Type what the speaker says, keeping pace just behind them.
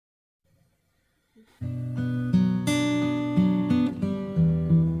Hello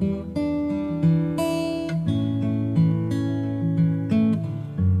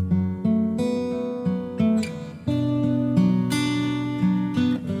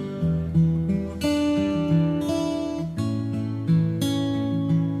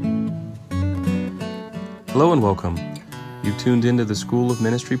and welcome. You've tuned into the School of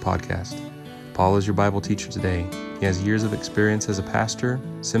Ministry podcast. Paul is your Bible teacher today. He has years of experience as a pastor,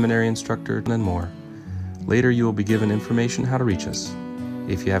 seminary instructor, and more. Later, you will be given information how to reach us.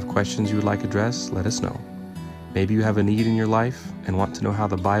 If you have questions you would like addressed, let us know. Maybe you have a need in your life and want to know how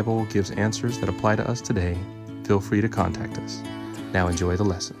the Bible gives answers that apply to us today. Feel free to contact us. Now enjoy the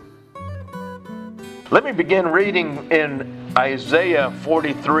lesson. Let me begin reading in Isaiah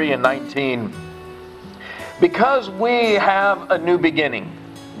 43 and 19. Because we have a new beginning.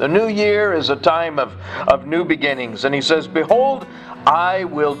 The new year is a time of new beginnings. And he says, "Behold, I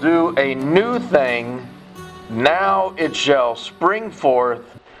will do a new thing. Now it shall spring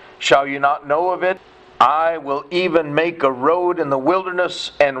forth. Shall you not know of it? I will even make a road in the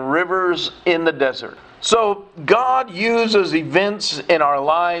wilderness and rivers in the desert." So God uses events in our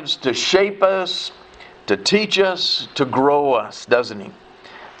lives to shape us, to teach us, to grow us, doesn't he?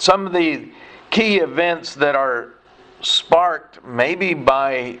 Some of the key events that are sparked maybe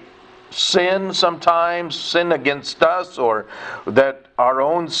by sin sometimes, sin against us, or that our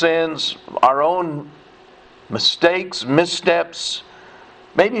own sins, our own mistakes, missteps,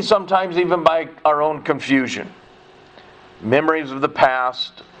 maybe sometimes even by our own confusion. Memories of the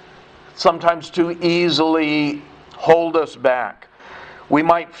past sometimes too easily hold us back. We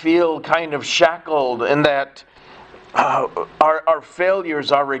might feel kind of shackled in that our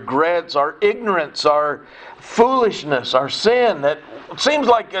failures, our regrets, our ignorance, our foolishness, our sin, that seems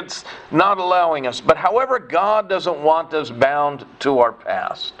like it's not allowing us. But however, God doesn't want us bound to our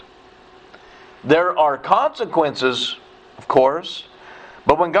past. There are consequences, of course,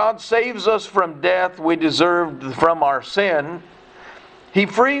 but when God saves us from death we deserved from our sin, He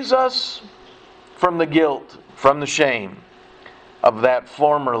frees us from the guilt, from the shame of that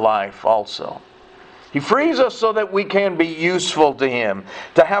former life also. He frees us so that we can be useful to Him,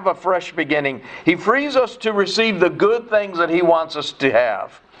 to have a fresh beginning. He frees us to receive the good things that He wants us to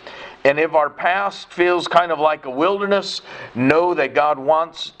have. And if our past feels kind of like a wilderness, know that God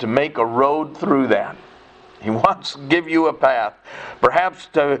wants to make a road through that. He wants to give you a path, perhaps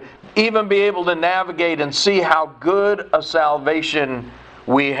to even be able to navigate and see how good a salvation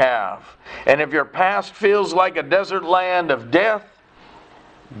we have. And if your past feels like a desert land of death,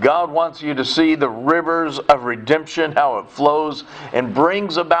 God wants you to see the rivers of redemption, how it flows and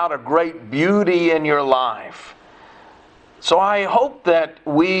brings about a great beauty in your life. So I hope that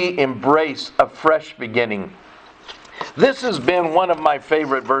we embrace a fresh beginning. This has been one of my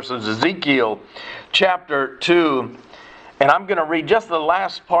favorite verses, Ezekiel chapter 2. And I'm going to read just the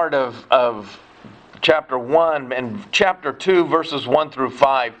last part of chapter 1 and chapter 2, verses 1 through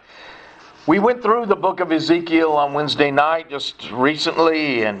 5. We went through the book of Ezekiel on Wednesday night just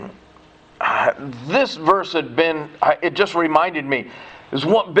recently, and this verse it just reminded me, it's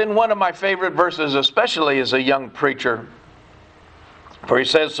been one of my favorite verses, especially as a young preacher. For he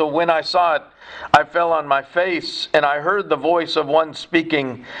says, "So when I saw it, I fell on my face, and I heard the voice of one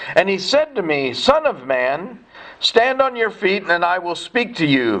speaking. And he said to me, 'Son of man, stand on your feet, and I will speak to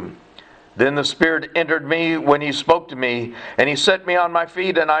you.' Then the Spirit entered me when He spoke to me, and He set me on my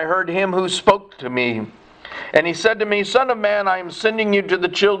feet, and I heard Him who spoke to me. And He said to me, 'Son of man, I am sending you to the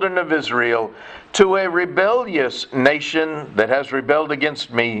children of Israel, to a rebellious nation that has rebelled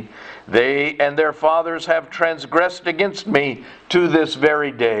against me. They and their fathers have transgressed against me to this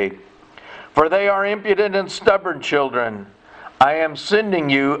very day. For they are impudent and stubborn children. I am sending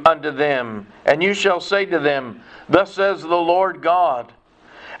you unto them, and you shall say to them, Thus says the Lord God.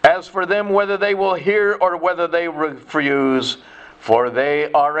 As for them, whether they will hear or whether they refuse, for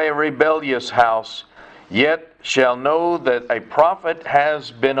they are a rebellious house, yet shall know that a prophet has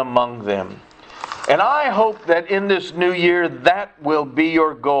been among them.'" And I hope that in this new year that will be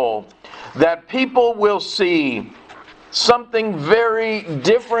your goal. That people will see something very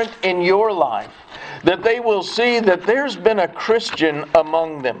different in your life. That they will see that there's been a Christian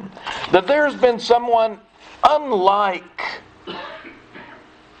among them. That there's been someone unlike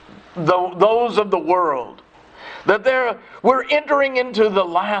those of the world. That we're entering into the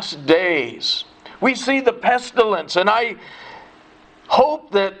last days. We see the pestilence, and I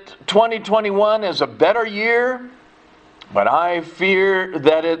hope that 2021 is a better year, but I fear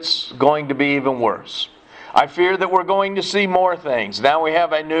that it's going to be even worse. I fear that we're going to see more things. Now we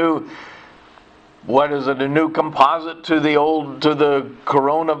have a new composite to the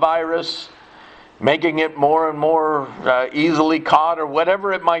coronavirus. making it more and more easily caught or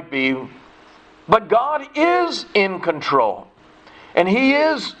whatever it might be. But God is in control. And He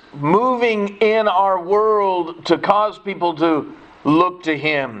is moving in our world to cause people to look to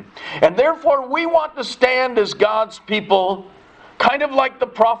Him. And therefore we want to stand as God's people, kind of like the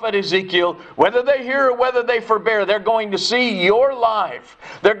prophet Ezekiel. Whether they hear or whether they forbear, they're going to see your life.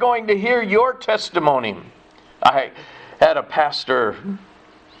 They're going to hear your testimony. I had a pastor,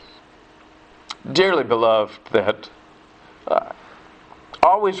 dearly beloved, that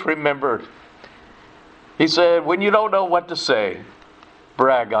always remembered. He said, when you don't know what to say,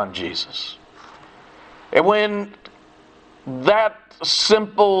 brag on Jesus. And when that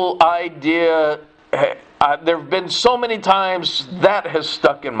simple idea, there have been so many times that has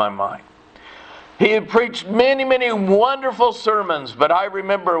stuck in my mind. He had preached many, many wonderful sermons, but I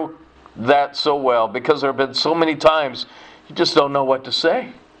remember that so well because there have been so many times you just don't know what to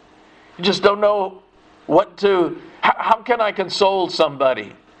say. You just don't know how can I console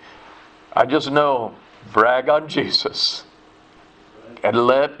somebody? I just know, brag on Jesus and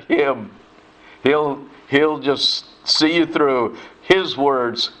let Him. He'll just see you through. His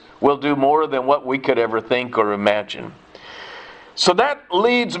words will do more than what we could ever think or imagine. So that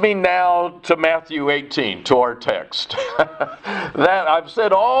leads me now to Matthew 18, to our text. That I've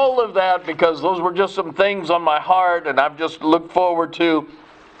said all of that because those were just some things on my heart, and I've just looked forward to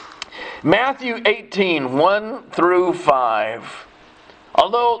Matthew 18, 1 through 5.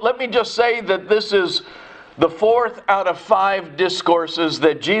 Although, let me just say that this is the fourth out of 5 discourses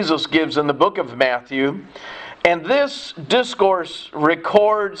that Jesus gives in the book of Matthew. And this discourse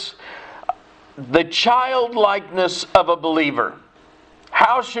records the childlikeness of a believer.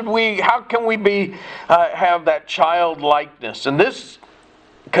 How can we have that childlikeness? And this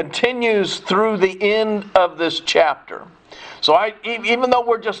continues through the end of this chapter. So even though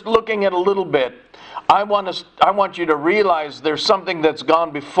we're just looking at a little bit, I want you to realize there's something that's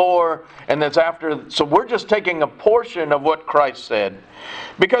gone before and that's after. So we're just taking a portion of what Christ said.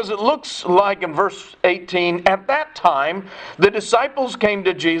 Because it looks like in verse 18, at that time the disciples came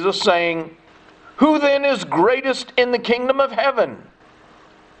to Jesus saying, "Who then is greatest in the kingdom of heaven?"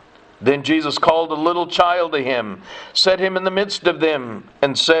 Then Jesus called a little child to Him, set him in the midst of them,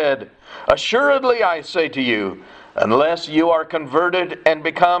 and said, "Assuredly I say to you, unless you are converted and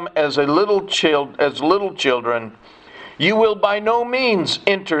become as little children, you will by no means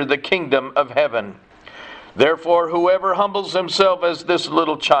enter the kingdom of heaven. Therefore, whoever humbles himself as this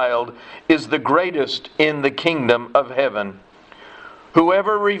little child is the greatest in the kingdom of heaven.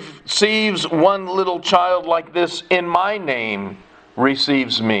 Whoever receives one little child like this in my name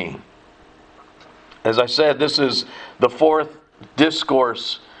receives me." As I said, this is the fourth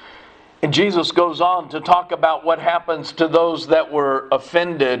discourse. And Jesus goes on to talk about what happens to those that were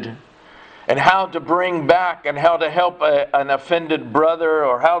offended and how to bring back and how to help an offended brother,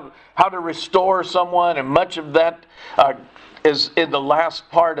 or how to restore someone. And much of that is in the last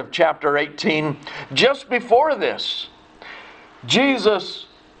part of chapter 18. Just before this, Jesus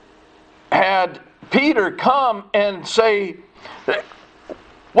had Peter come and say,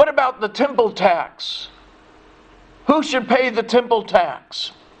 "What about the temple tax? Who should pay the temple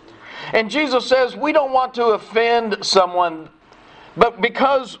tax?" And Jesus says, we don't want to offend someone, but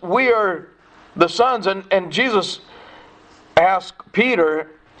because we are the sons, and Jesus asked Peter,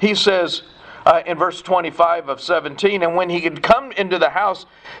 he says in verse 25 of 17, "And when he had come into the house,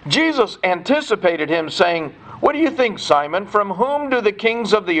 Jesus anticipated him, saying, 'What do you think, Simon? From whom do the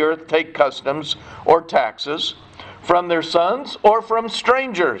kings of the earth take customs or taxes? From their sons or from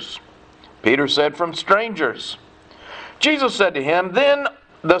strangers?' Peter said, 'From strangers.' Jesus said to him, 'Then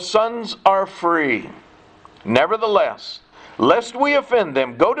the sons are free. Nevertheless, lest we offend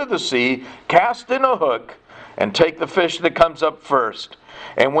them, go to the sea, cast in a hook, and take the fish that comes up first.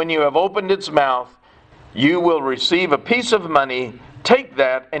 And when you have opened its mouth, you will receive a piece of money. Take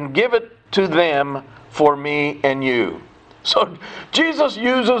that and give it to them for me and you.'" So Jesus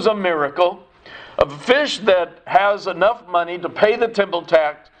uses a miracle of a fish that has enough money to pay the temple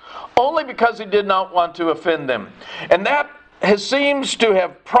tax only because He did not want to offend them. And that seems to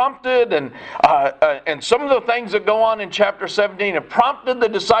have prompted, and some of the things that go on in chapter 17 have prompted the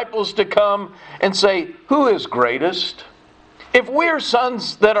disciples to come and say, "Who is greatest? If we're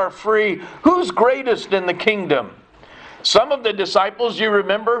sons that are free, who's greatest in the kingdom?" Some of the disciples, you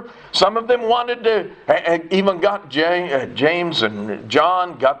remember, some of them wanted to, even got James and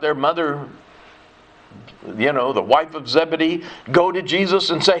John, got their mother, the wife of Zebedee, go to Jesus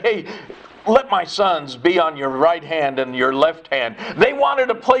and say, "Hey, let my sons be on your right hand and your left hand." They wanted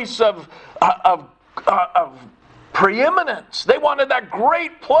a place of preeminence. They wanted that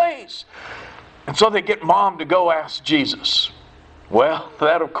great place. And so they get Mom to go ask Jesus. Well,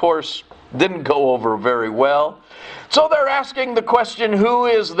 that of course didn't go over very well. So they're asking the question, who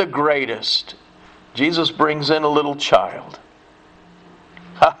is the greatest? Jesus brings in a little child.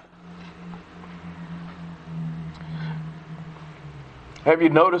 Have you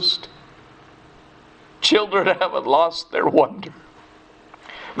noticed? Children haven't lost their wonder.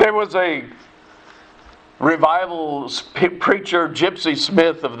 There was a revival preacher, Gypsy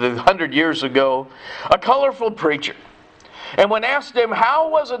Smith, of the 100 years ago, a colorful preacher. And when asked him how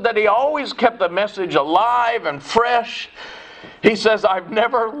was it that he always kept the message alive and fresh, he says, I've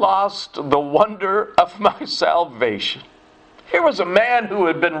never lost the wonder of my salvation. Here was a man who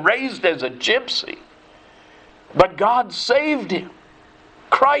had been raised as a gypsy, but God saved him.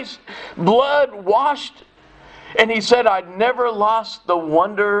 Christ's blood washed, and he said, I'd never lost the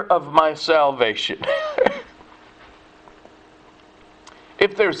wonder of my salvation.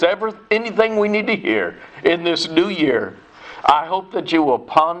 If there's ever anything we need to hear in this new year, I hope that you will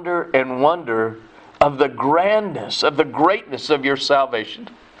ponder and wonder of the grandness, of the greatness of your salvation.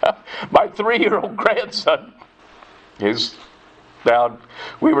 My 3-year-old grandson is now,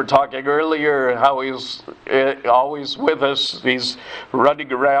 we were talking earlier how he's always with us. He's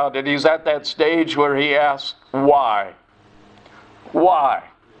running around, and he's at that stage where he asks, why? Why?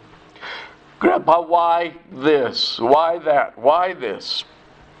 Grandpa, why this? Why that? Why this?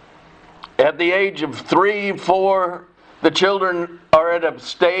 At the age of 3, 4, the children are at a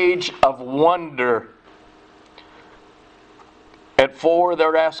stage of wonder. At 4,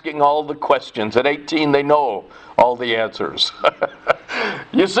 they're asking all the questions. At 18, they know all the answers.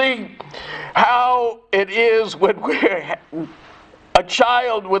 You see how it is when we're a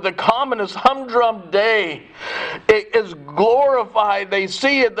child with the commonest humdrum day. It is glorified. They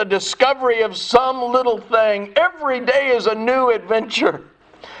see it, the discovery of some little thing. Every day is a new adventure.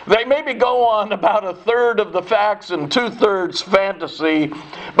 They maybe go on about 1/3 of the facts and 2/3 fantasy,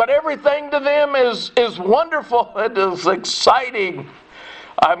 but everything to them is wonderful. It is exciting.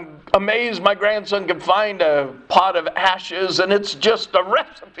 I'm amazed my grandson can find a pot of ashes, and it's just a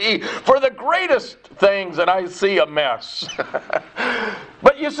recipe for the greatest things, and I see a mess.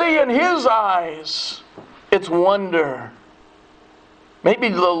 But you see, in his eyes, it's wonder. Maybe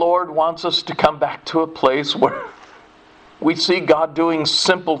the Lord wants us to come back to a place where we see God doing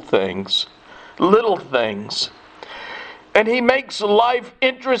simple things, little things. And He makes life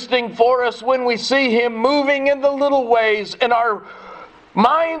interesting for us when we see Him moving in the little ways. And our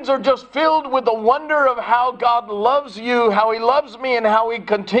minds are just filled with the wonder of how God loves you, how He loves me, and how He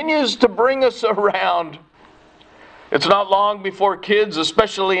continues to bring us around. It's not long before kids,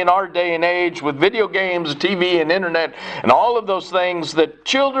 especially in our day and age, with video games, TV, and internet, and all of those things, that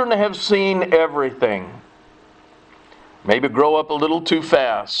children have seen everything. Maybe grow up a little too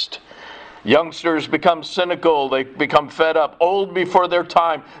fast. Youngsters become cynical. They become fed up. Old before their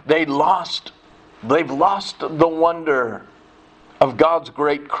time. They've lost the wonder of God's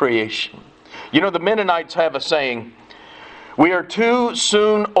great creation. You know, the Mennonites have a saying, we are too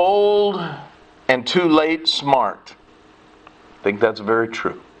soon old and too late smart. I think that's very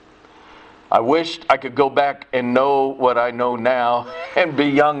true. I wished I could go back and know what I know now and be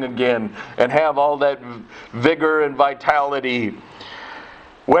young again and have all that vigor and vitality.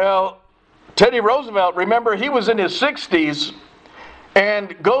 Well, Teddy Roosevelt, remember, he was in his 60s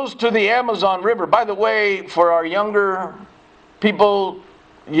and goes to the Amazon River. By the way, for our younger people,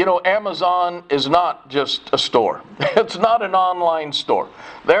 you know, Amazon is not just a store. It's not an online store.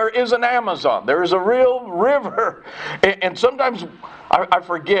 There is an Amazon. There is a real river. And sometimes I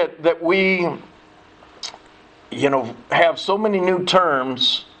forget that we, you know, have so many new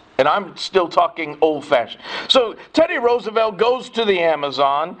terms, and I'm still talking old-fashioned. So Teddy Roosevelt goes to the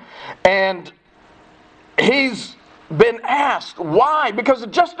Amazon, and he's been asked why, because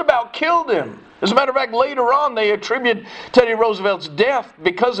it just about killed him. As a matter of fact, later on they attribute Teddy Roosevelt's death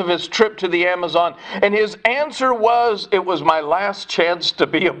because of his trip to the Amazon, and his answer was, it was my last chance to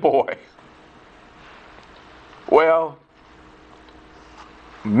be a boy. Well,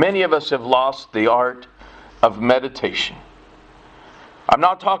 many of us have lost the art of meditation. I'm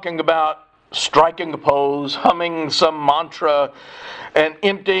not talking about striking a pose, humming some mantra, and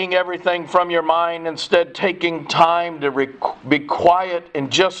emptying everything from your mind, instead taking time to be quiet and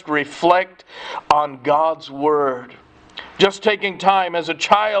just reflect on God's Word. Just taking time. As a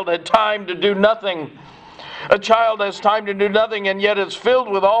child had time to do nothing. A child has time to do nothing, and yet is filled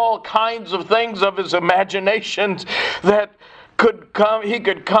with all kinds of things of his imaginations that he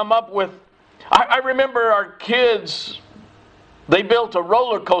could come up with. I remember our kids, they built a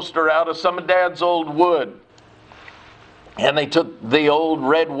roller coaster out of some of Dad's old wood. And they took the old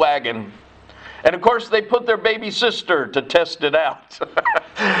red wagon And of course, they put their baby sister to test it out.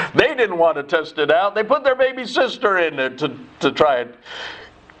 They didn't want to test it out. They put their baby sister in there to try it.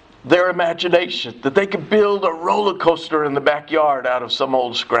 Their imagination, that they could build a roller coaster in the backyard out of some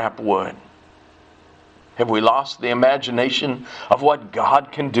old scrap wood. Have we lost the imagination of what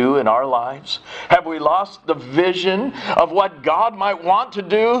God can do in our lives? Have we lost the vision of what God might want to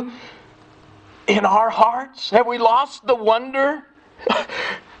do in our hearts? Have we lost the wonder?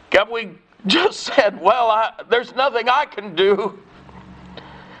 Have we just said, well, there's nothing I can do?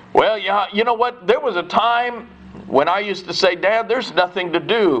 Well, yeah, you know what? There was a time when I used to say, Dad, there's nothing to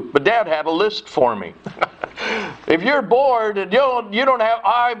do. But Dad had a list for me. If you're bored and you don't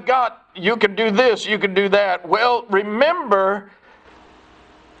have, you can do this, you can do that. Well, remember,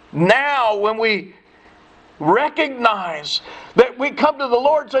 now when we recognize that we come to the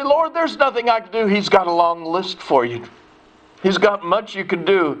Lord and say, Lord, there's nothing I can do, He's got a long list for you. He's got much you can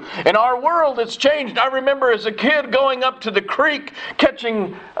do. In our world, it's changed. I remember as a kid going up to the creek,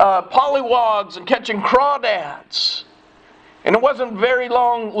 catching pollywogs and catching crawdads. And it wasn't very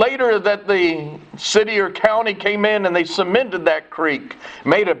long later that the city or county came in and they cemented that creek,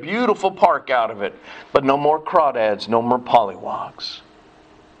 made a beautiful park out of it. But no more crawdads, no more pollywogs.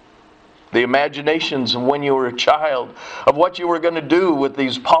 The imaginations of when you were a child of what you were going to do with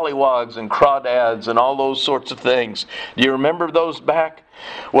these pollywogs and crawdads and all those sorts of things. Do you remember those back?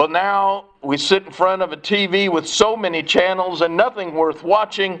 Well, now we sit in front of a TV with so many channels and nothing worth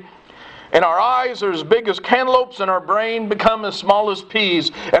watching. And our eyes are as big as cantaloupes and our brain become as small as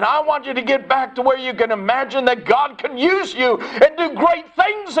peas. And I want you to get back to where you can imagine that God can use you and do great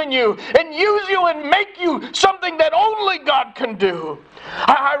things in you and use you and make you something that only God can do.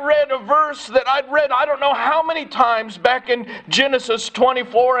 I read a verse that I'd read I don't know how many times back in Genesis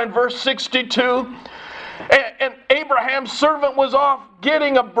 24 and verse 62. And Abraham's servant was off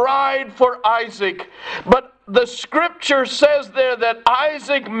getting a bride for Isaac. But the scripture says there that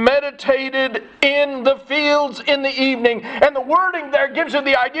Isaac meditated in the fields in the evening. And the wording there gives you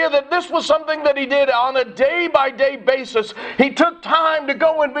the idea that this was something that he did on a day-by-day basis. He took time to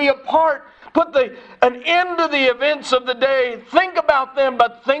go and be a part, put an end to the events of the day. Think about them,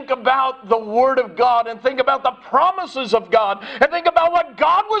 but think about the Word of God and think about the promises of God and think about what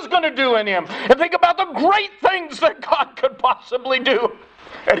God was going to do in him and think about the great things that God could possibly do.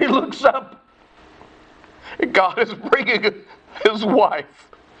 And he looks up. God is bringing his wife.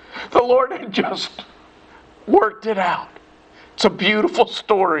 The Lord had just worked it out. It's a beautiful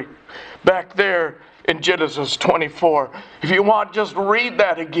story back there in Genesis 24. If you want, just read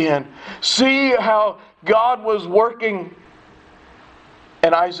that again. See how God was working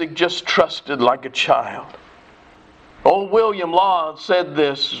and Isaac just trusted like a child. Old William Law said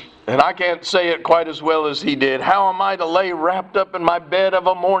this, and I can't say it quite as well as he did. How am I to lay wrapped up in my bed of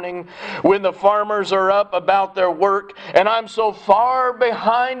a morning when the farmers are up about their work and I'm so far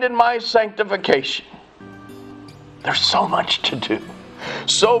behind in my sanctification? There's so much to do.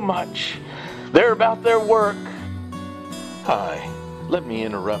 So much. They're about their work. Hi. Let me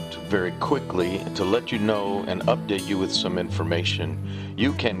interrupt very quickly to let you know and update you with some information.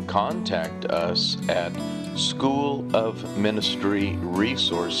 You can contact us at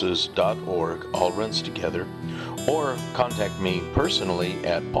schoolofministryresources.org, all runs together, or contact me personally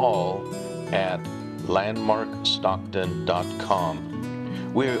at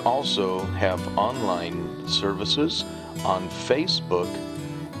paul@landmarkstockton.com. We also have online services on Facebook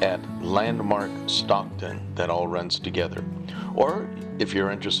at Landmark Stockton, that all runs together. Or if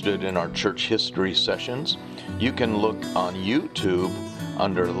you're interested in our church history sessions, you can look on YouTube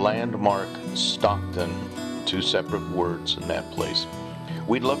under Landmark Stockton, 2 separate words in that place.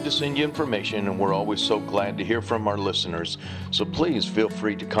 We'd love to send you information, and we're always so glad to hear from our listeners. So please feel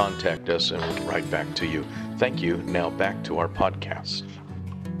free to contact us, and we'll write back to you. Thank you. Now back to our podcast.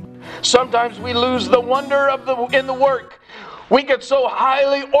 Sometimes we lose the wonder in the work. We get so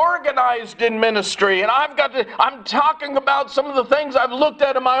highly organized in ministry, and I'm talking about some of the things I've looked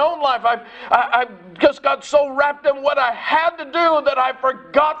at in my own life. I've just got so wrapped in what I had to do that I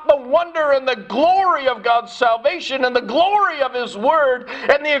forgot the wonder and the glory of God's salvation and the glory of His Word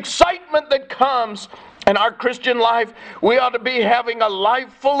and the excitement that comes. In our Christian life, we ought to be having a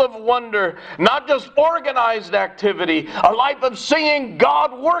life full of wonder, not just organized activity, a life of seeing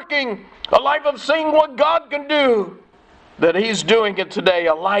God working, a life of seeing what God can do. That He's doing it today,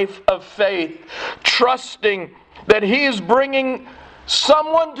 a life of faith, trusting that He is bringing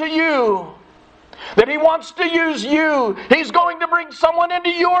someone to you, that He wants to use you. He's going to bring someone into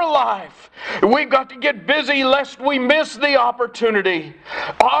your life. We've got to get busy lest we miss the opportunity.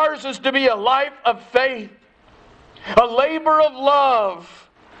 Ours is to be a life of faith, a labor of love,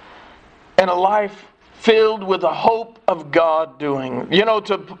 and a life filled with the hope of God doing. You know,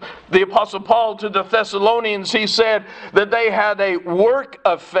 to the Apostle Paul to the Thessalonians, he said that they had a work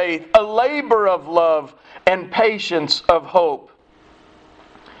of faith, a labor of love, and patience of hope.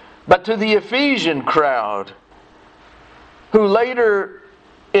 But to the Ephesian crowd, who later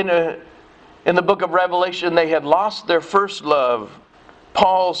in the book of Revelation, they had lost their first love,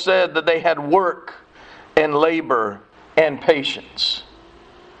 Paul said that they had work and labor and patience.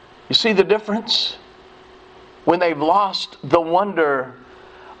 You see the difference? When they've lost the wonder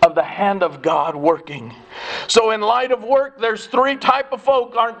of the hand of God working. So in light of work, there's three type of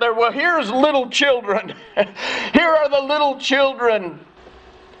folk, aren't there? Well, here's little children. Here are the little children.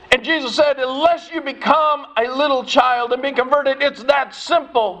 And Jesus said, unless you become a little child and be converted, it's that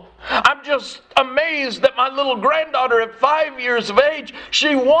simple. I'm just amazed that my little granddaughter at 5 years of age,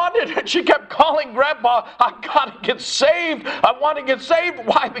 she wanted it. She kept calling Grandpa, I got to get saved. I want to get saved.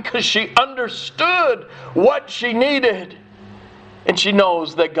 Why? Because she understood what she needed. And she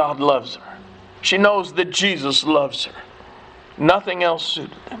knows that God loves her. She knows that Jesus loves her. Nothing else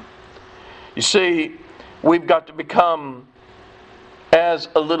suited them. You see, we've got to become as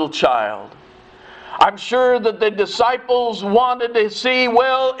a little child. I'm sure that the disciples wanted to see,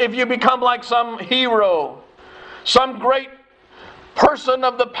 well, if you become like some hero, some great person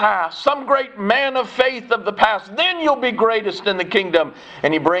of the past, some great man of faith of the past, then you'll be greatest in the kingdom.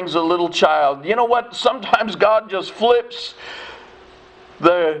 And he brings a little child. You know what? Sometimes God just flips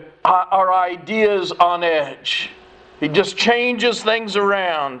our ideas on edge. He just changes things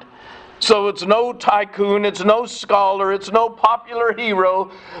around. So it's no tycoon, it's no scholar, it's no popular hero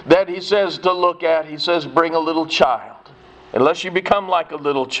that he says to look at. He says, bring a little child. Unless you become like a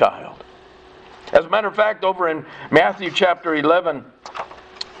little child. As a matter of fact, over in Matthew chapter 11,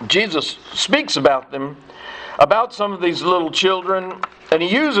 Jesus speaks about them, about some of these little children. And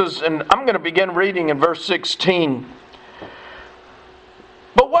he uses, and I'm going to begin reading in verse 16.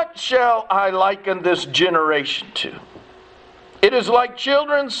 But what shall I liken this generation to? It is like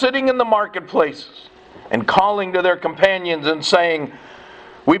children sitting in the marketplaces and calling to their companions and saying,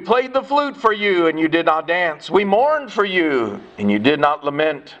 we played the flute for you and you did not dance. We mourned for you and you did not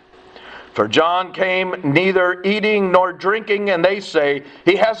lament. For John came neither eating nor drinking, and they say,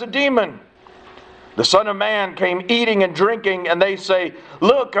 he has a demon. The Son of Man came eating and drinking, and they say,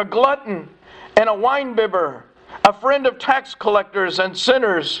 look, a glutton and a winebibber, a friend of tax collectors and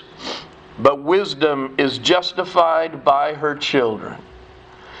sinners. But wisdom is justified by her children.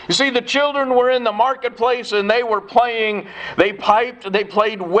 You see, the children were in the marketplace and they were playing. They piped, they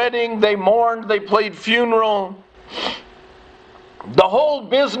played wedding, they mourned, they played funeral. The whole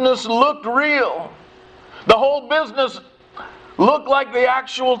business looked real. The whole business looked like the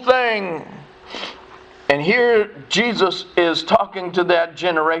actual thing. And here Jesus is talking to that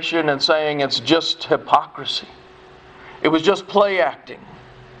generation and saying it's just hypocrisy. It was just play acting.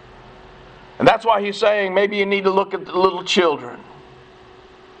 And that's why he's saying maybe you need to look at the little children.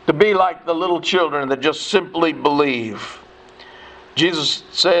 To be like the little children that just simply believe. Jesus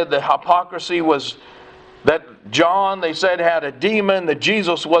said that hypocrisy was that John, they said, had a demon, that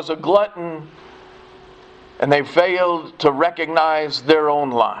Jesus was a glutton, and they failed to recognize their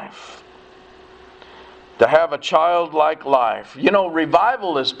own life. To have a childlike life. You know,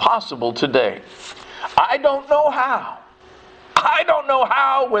 revival is possible today. I don't know how. I don't know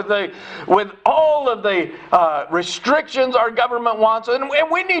how with all of the restrictions our government wants, and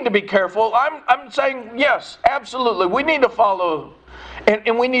we need to be careful. I'm saying yes, absolutely. We need to follow,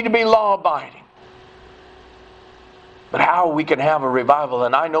 and we need to be law-abiding. But how we can have a revival,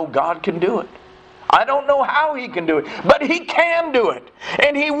 and I know God can do it. I don't know how He can do it, but He can do it,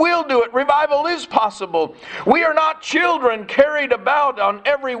 and He will do it. Revival is possible. We are not children carried about on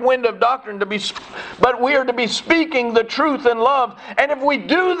every wind of doctrine, but we are to be speaking the truth in love. And if we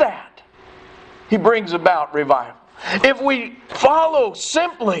do that, He brings about revival. If we follow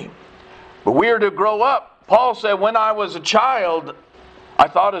simply, but we are to grow up. Paul said, when I was a child, I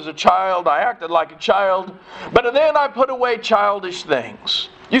thought as a child, I acted like a child, but then I put away childish things.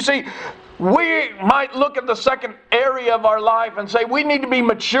 You see, we might look at the second area of our life and say we need to be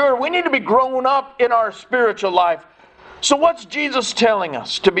mature. We need to be grown up in our spiritual life. So what's Jesus telling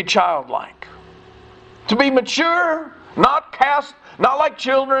us? To be childlike. To be mature, not like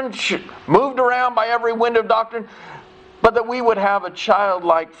children, moved around by every wind of doctrine, but that we would have a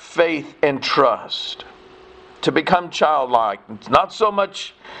childlike faith and trust. To become childlike. It's not something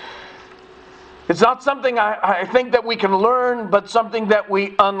I think that we can learn, but something that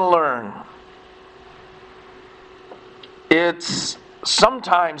we unlearn. It's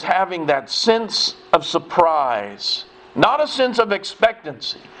sometimes having that sense of surprise Not a sense of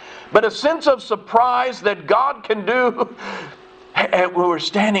expectancy, but a sense of surprise that God can do. And we're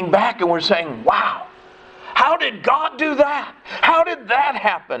standing back and we're saying, wow, how did God do that? How did that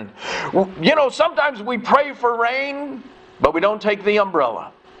happen? You know, sometimes we pray for rain, but we don't take the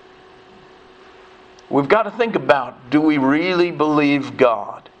umbrella. We've got to think about, do we really believe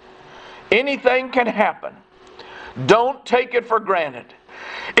God? Anything can happen. Don't take it for granted.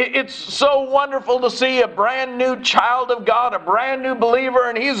 It's so wonderful to see a brand new child of God, a brand new believer,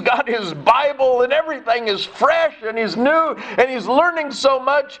 and he's got his Bible and everything is fresh and he's new and he's learning so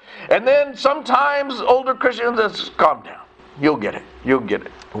much. And then sometimes older Christians just calm down. You'll get it. You'll get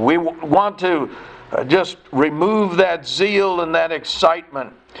it. We want to just remove that zeal and that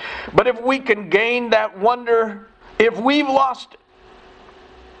excitement. But if we can gain that wonder, if we've lost it,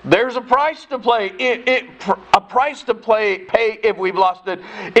 there's a price to pay. A price to pay if we've lost it.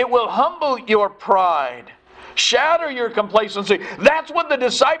 It will humble your pride, shatter your complacency. That's what the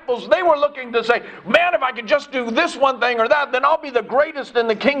disciples, they were looking to say, man, if I could just do this one thing or that, then I'll be the greatest in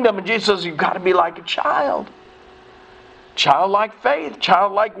the kingdom. And Jesus says, you've got to be like a child. Childlike faith,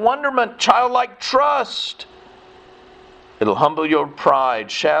 childlike wonderment, childlike trust. It'll humble your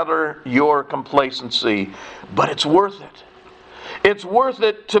pride, shatter your complacency, but it's worth it. It's worth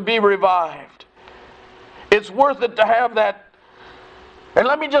it to be revived. It's worth it to have that. And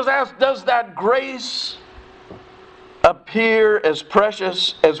let me just ask, does that grace appear as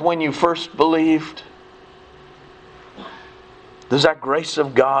precious as when you first believed? Does that grace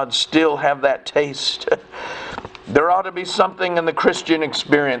of God still have that taste? There ought to be something in the Christian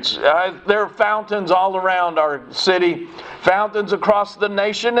experience. There are fountains all around our city, fountains across the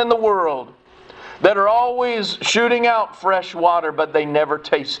nation and the world, that are always shooting out fresh water, but they never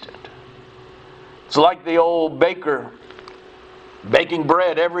taste it. It's like the old baker baking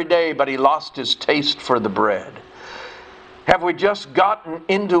bread every day, but he lost his taste for the bread. Have we just gotten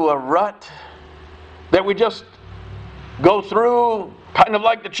into a rut that we just go through, kind of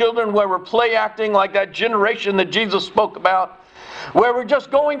like the children, where we're play acting like that generation that Jesus spoke about, where we're just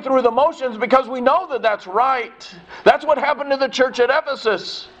going through the motions because we know that that's right? That's what happened to the church at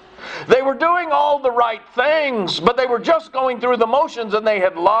Ephesus. They were doing all the right things, but they were just going through the motions and they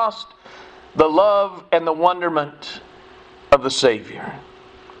had lost the love and the wonderment of the Savior.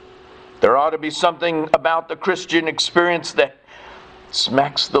 There ought to be something about the Christian experience that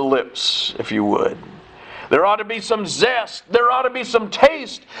smacks the lips, if you would. There ought to be some zest. There ought to be some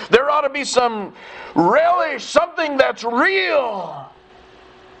taste. There ought to be some relish, something that's real.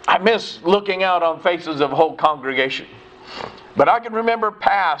 I miss looking out on faces of a whole congregation. But I can remember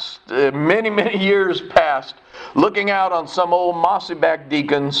past, many years past, looking out on some old mossy-back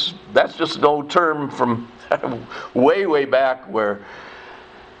deacons. That's just an old term from way back where,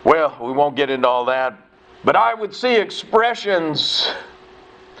 well, we won't get into all that. But I would see expressions.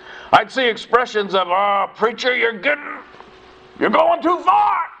 I'd see expressions of, oh, preacher, you're going too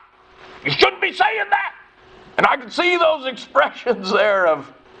far. You shouldn't be saying that. And I could see those expressions there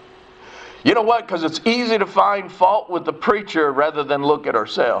of, you know what? Because it's easy to find fault with the preacher rather than look at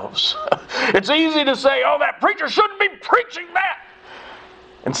ourselves. It's easy to say, oh, that preacher shouldn't be preaching that.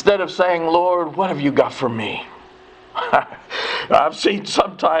 Instead of saying, Lord, what have you got for me? I've seen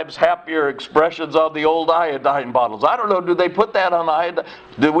sometimes happier expressions on the old iodine bottles. I don't know, do they put that on iodine?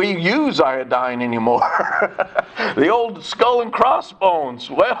 Do we use iodine anymore? The old skull and crossbones.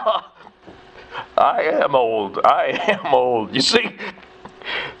 Well, I am old. You see,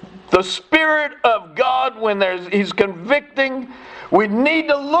 the Spirit of God, when He's convicting, we need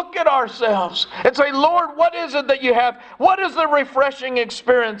to look at ourselves and say, Lord, what is it that you have? What is the refreshing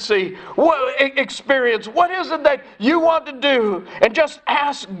experience? What is it that you want to do? And just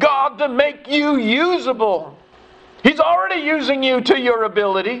ask God to make you usable. He's already using you to your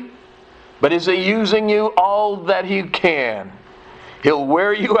ability, but is He using you all that He can? He'll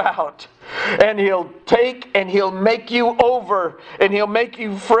wear you out, and He'll take and He'll make you over, and He'll make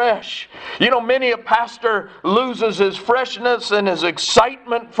you fresh. You know, many a pastor loses his freshness and his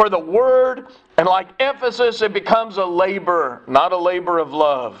excitement for the Word, and like Ephesus, it becomes a labor, not a labor of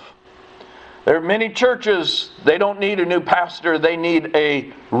love. There are many churches, they don't need a new pastor, they need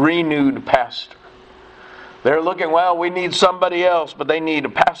a renewed pastor. They're looking, well, we need somebody else, but they need a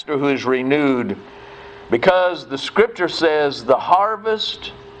pastor who is renewed. Because the Scripture says the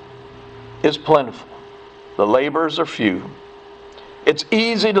harvest is plentiful. The laborers are few. It's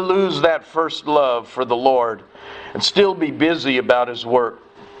easy to lose that first love for the Lord and still be busy about His work.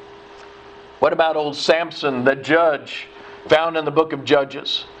 What about old Samson, the judge, found in the book of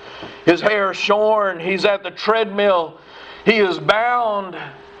Judges? His hair shorn, he's at the treadmill, he is bound,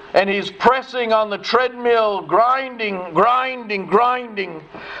 and he's pressing on the treadmill, grinding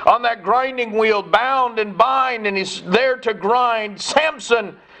on that grinding wheel, bound and bind, and he's there to grind.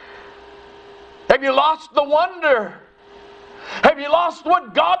 Samson, have you lost the wonder? Have you lost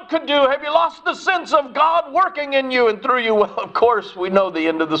what God could do? Have you lost the sense of God working in you and through you? Well, of course, we know the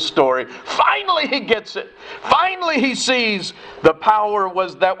end of the story. Finally, he gets it. Finally, he sees the power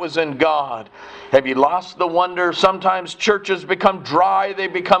that was in God. Have you lost the wonder? Sometimes churches become dry, they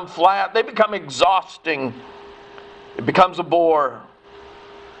become flat, they become exhausting. It becomes a bore.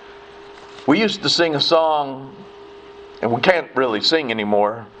 We used to sing a song, and we can't really sing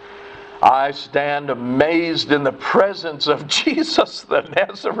anymore. I stand amazed in the presence of Jesus the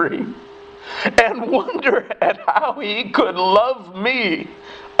Nazarene and wonder at how he could love me,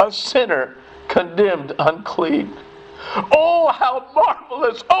 a sinner condemned unclean. Oh, how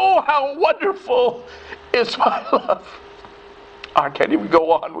marvelous, oh, how wonderful is my love. I can't even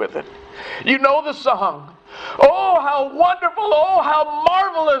go on with it. You know the song. Oh, how wonderful, oh, how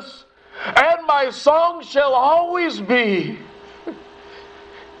marvelous, and my song shall always be.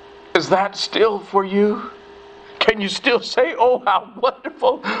 Is that still for you? Can you still say, oh, how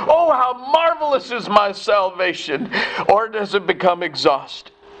wonderful, oh, how marvelous is my salvation? Or does it become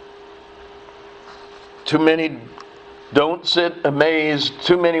exhausting? Too many don't sit amazed.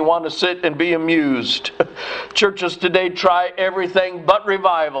 Too many want to sit and be amused. Churches today try everything but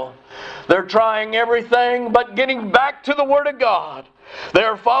revival. They're trying everything but getting back to the Word of God.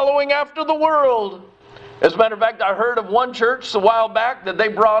 They're following after the world. As a matter of fact, I heard of one church a while back that they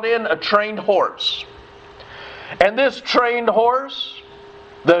brought in a trained horse. And this trained horse,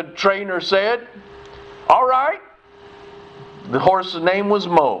 the trainer said, all right, the horse's name was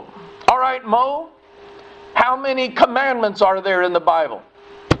Mo. All right, Mo, how many commandments are there in the Bible?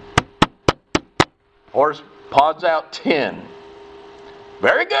 Horse pods out 10.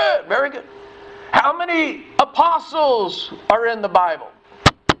 Very good, very good. How many apostles are in the Bible?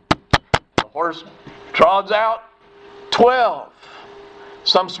 The horse trods out 12.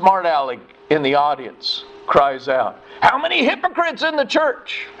 Some smart aleck in the audience cries out, how many hypocrites in the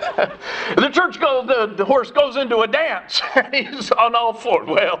church? The horse goes into a dance. He's on all fours.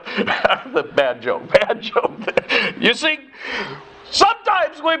 Well, bad joke. You see,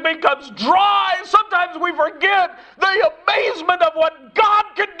 sometimes we become dry. Sometimes we forget the amazement of what God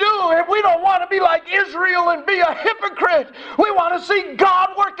can do. And we don't want to be like Israel and be a hypocrite. We want to see God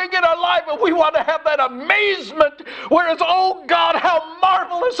working in our life, and we want to have that amazement where it's, oh God, how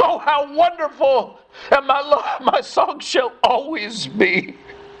marvelous, oh how wonderful, and my song shall always be.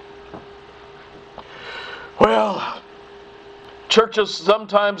 Well, churches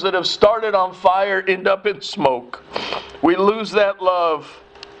sometimes that have started on fire end up in smoke. We lose that love.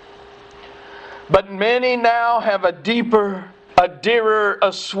 But many now have a deeper, a dearer,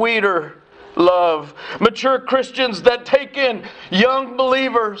 a sweeter love. Mature Christians that take in young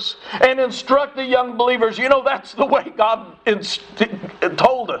believers and instruct the young believers. You know, that's the way God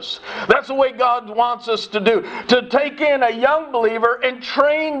told us. That's the way God wants us to do. To take in a young believer and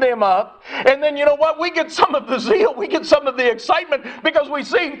train them up. And then you know what? We get some of the zeal. We get some of the excitement because we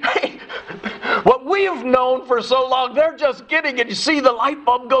see, hey, what we've known for so long, they're just getting it. You see the light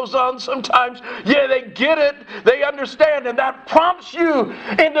bulb goes on sometimes. Yeah, they get it. They understand. And that prompts you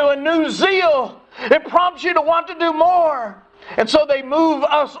into a new zeal. It prompts you to want to do more. And so they move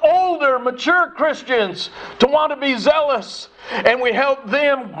us older, mature Christians to want to be zealous. And we help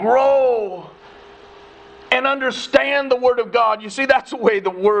them grow and understand the Word of God. You see, that's the way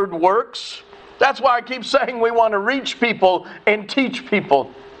the Word works. That's why I keep saying we want to reach people and teach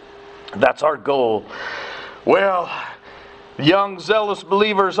people. That's our goal. Well, young, zealous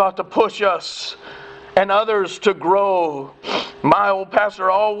believers ought to push us and others to grow. My old pastor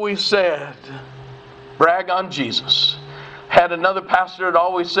always said, brag on Jesus. Had another pastor that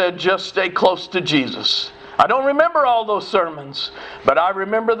always said, just stay close to Jesus. I don't remember all those sermons, but I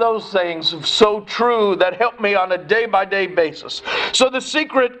remember those things so true that helped me on a day-by-day basis. So the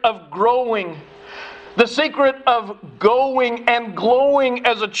secret of growing, the secret of going and glowing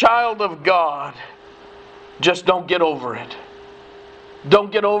as a child of God, just don't get over it.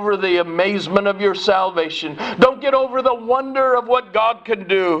 Don't get over the amazement of your salvation. Don't get over the wonder of what God can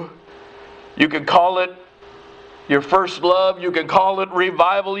do. You can call it your first love. You can call it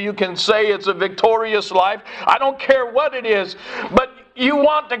revival. You can say it's a victorious life. I don't care what it is. But you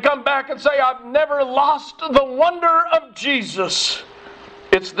want to come back and say, I've never lost the wonder of Jesus.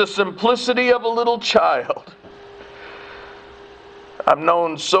 It's the simplicity of a little child. I've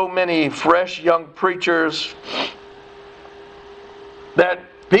known so many fresh young preachers that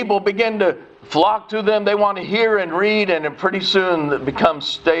people begin to flock to them. They want to hear and read, and pretty soon it becomes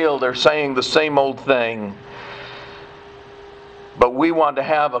stale. They're saying the same old thing. But we want to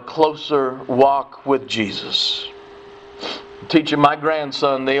have a closer walk with Jesus. I'm teaching my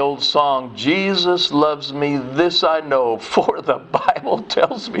grandson the old song, Jesus loves me, this I know, for the Bible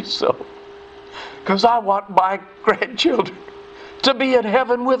tells me so. Because I want my grandchildren to be in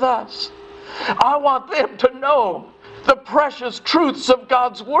heaven with us. I want them to know the precious truths of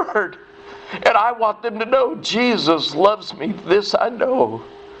God's Word. And I want them to know Jesus loves me, this I know,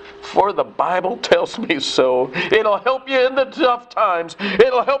 for the Bible tells me so. It'll help you in the tough times.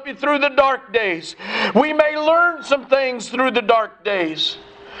 It'll help you through the dark days. We may learn some things through the dark days.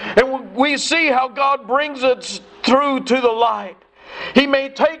 And we see how God brings us through to the light. He may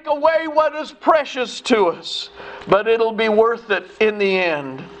take away what is precious to us, but it'll be worth it in the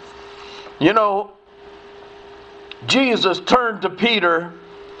end. You know, Jesus turned to Peter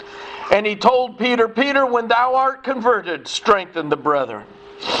and he told Peter, Peter, when thou art converted, strengthen the brethren.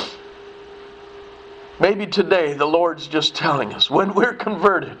 Maybe today the Lord's just telling us, when we're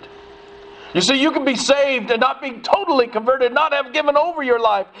converted. You see, you can be saved and not be totally converted, not have given over your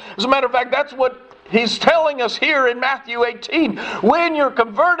life. As a matter of fact, that's what He's telling us here in Matthew 18. When you're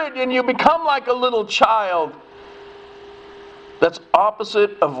converted and you become like a little child, that's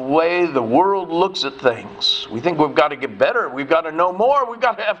opposite of the way the world looks at things. We think we've got to get better, we've got to know more,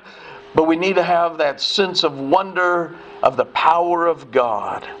 but we need to have that sense of wonder of the power of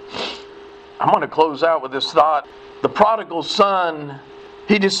God. I'm going to close out with this thought. The prodigal son,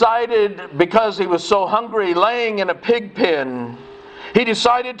 he decided, because he was so hungry, laying in a pig pen, he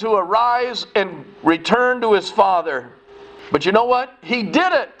decided to arise and return to his father. But you know what? He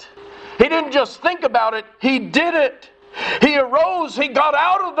did it. He didn't just think about it, he did it. He arose, he got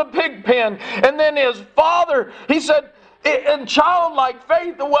out of the pig pen, and then his father, he said, in childlike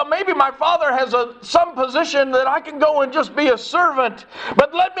faith, well, maybe my father has some position that I can go and just be a servant.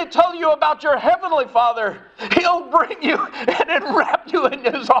 But let me tell you about your heavenly Father. He'll bring you and enwrap you in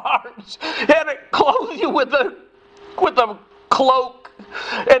His arms and clothe you with a cloak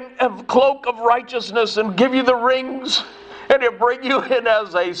and a cloak of righteousness and give you the rings, and He'll bring you in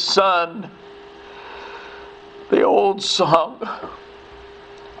as a son. The old song,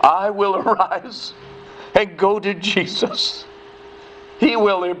 I will arise and go to Jesus. He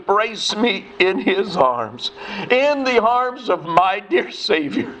will embrace me in His arms, in the arms of my dear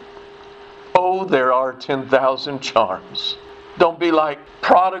Savior. Oh, there are 10,000 charms. Don't be like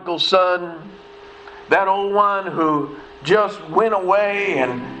prodigal son, that old one who just went away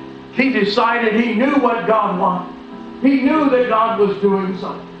and he decided he knew what God wanted. He knew that God was doing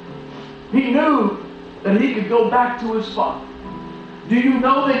something. He knew that he could go back to his father. Do you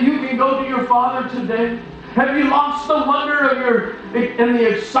know that you can go to your Father today? Have you lost the wonder of and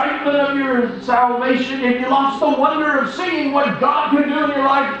the excitement of your salvation? Have you lost the wonder of seeing what God can do in your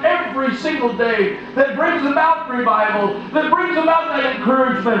life every single day that brings about revival, that brings about that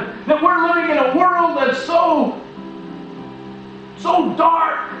encouragement, that we're living in a world that's so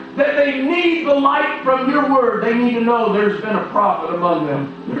dark that they need the light from your word. They need to know there's been a prophet among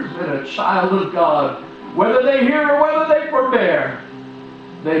them. There's been a child of God. Whether they hear or whether they forbear,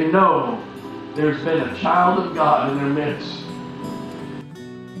 they know there's been a child of God in their midst.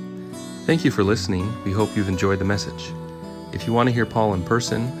 Thank you for listening. We hope you've enjoyed the message. If you want to hear Paul in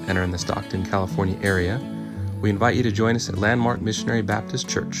person and are in the Stockton, California area, we invite you to join us at Landmark Missionary Baptist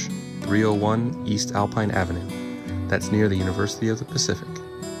Church, 301 East Alpine Avenue. That's near the University of the Pacific.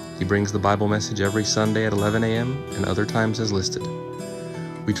 He brings the Bible message every Sunday at 11 a.m. and other times as listed.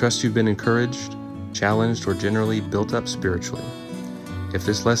 We trust you've been encouraged, challenged, or generally built up spiritually. If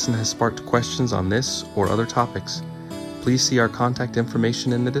this lesson has sparked questions on this or other topics, please see our contact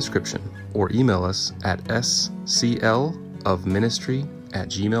information in the description or email us at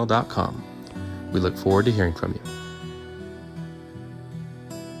sclofministry@gmail.com. We look forward to hearing from you.